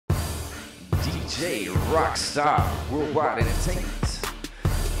DJ Rockstar Worldwide Entertainment.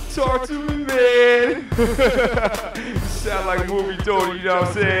 Talk to me, man. Sound like a movie Tony, you know what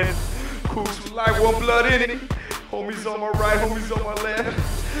I'm saying? Coogs for life, one blood in it. Homies on my right, homies on my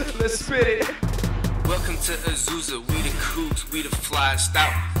left. Let's spit it. Welcome to Azusa, we the Cougs, we the fly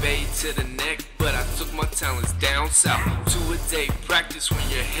stout. Bay to the neck, but I took my talents down south. 2 a day practice when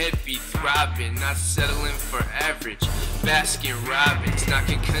your head be throbbing, not settling for average. Baskin Robbins,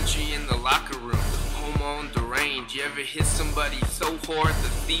 knocking country in the locker room. Home on the range, you ever hit somebody so hard the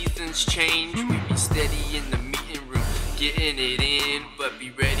seasons change? We be steady in the meeting room, getting it in, but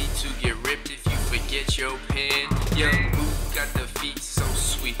be ready to get ripped if you forget your pen. Young Mook got the feet so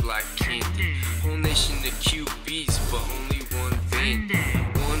sweet like candy. Whole nation the QBs, but only one band.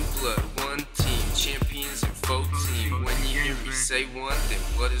 One blood, one team, champions and 14. When you hear me say one, then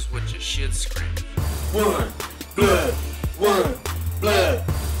blood is what you should scream. One blood, one blood,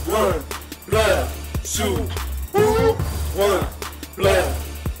 one blood, two. One blood,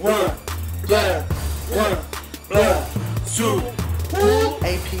 one blood, one blood, two.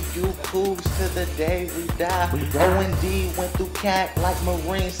 APU Cougs to the day we die. O&D went through cat like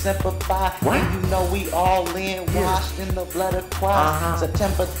Marine Simplify. And you know we all in, washed in the blood of Christ.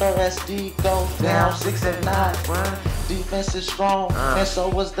 September 3rd, SD goes down 6 and 9. Defense is strong, and so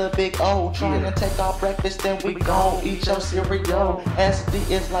was the big O. Trying to take our breakfast, then we gon' eat your cereal. SD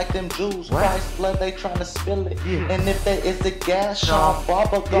is like them Jews, Christ blood, they tryna spill it. And if there is the gas, Sean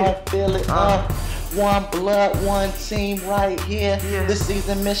Barber gon' feel it. One blood, one team right here. This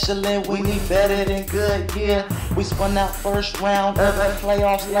season Michelin, we need better than good, yeah. We spun out first round of the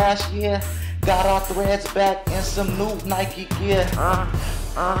playoffs last year. Got our threads back and some new Nike gear.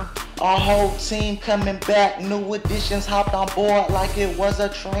 Our whole team coming back, new additions hopped on board like it was a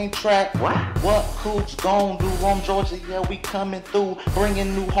train track. What Cougs gon' do on Georgia? Yeah, we coming through,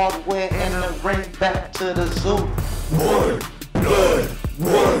 bringing new hardware and the ring back to the zoo. One blood,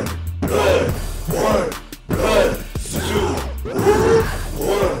 one blood, one blood, two.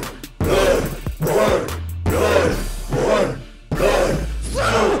 One blood, one blood, one blood,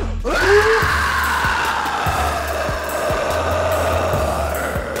 two.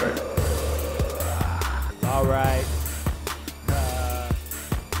 All right.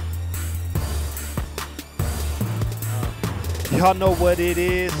 Y'all know what it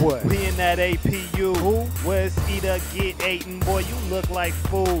is. What? We in that APU. Where it's either get eaten, boy, you look like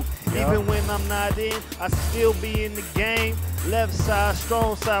food. Even when I'm not in, I still be in the game. Left side,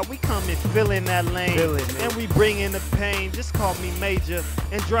 strong side, we coming filling that lane. And we bring in the pain, just call me major.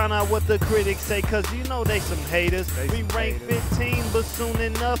 And drown out what the critics say, cause you know they some haters. We rank 15, but soon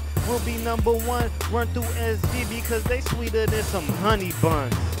enough, we'll be #1. Run through SD because they sweeter than some honey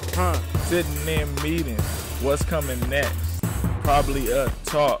buns. Sitting in meetings, what's coming next? Probably a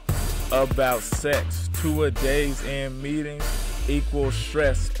talk about sex. 2 a days in meetings equals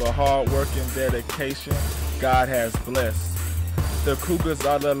stress, for hard work and dedication God has blessed. The Cougars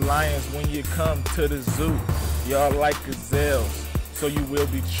are the lions when you come to the zoo. Y'all like gazelles, so you will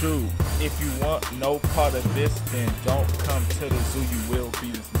be true. If you want no part of this, then don't come to the zoo, you will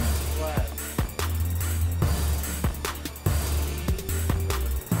be dismissed.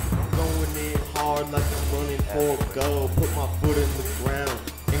 Going in hard like I'm running for goal. Put my foot in the ground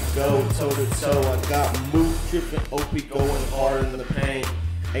and go toe to toe. I got Mook tripping, OP going hard in the paint.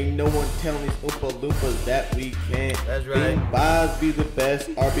 Ain't no one telling these Oompa Loompas that we can't. That's right. Vibes be the best,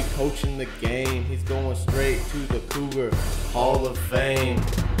 RB coaching the game. He's going straight to the Cougar Hall of Fame.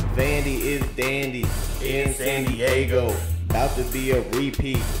 Vandy is dandy in San Diego. About to be a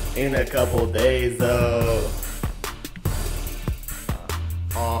repeat in a couple days though.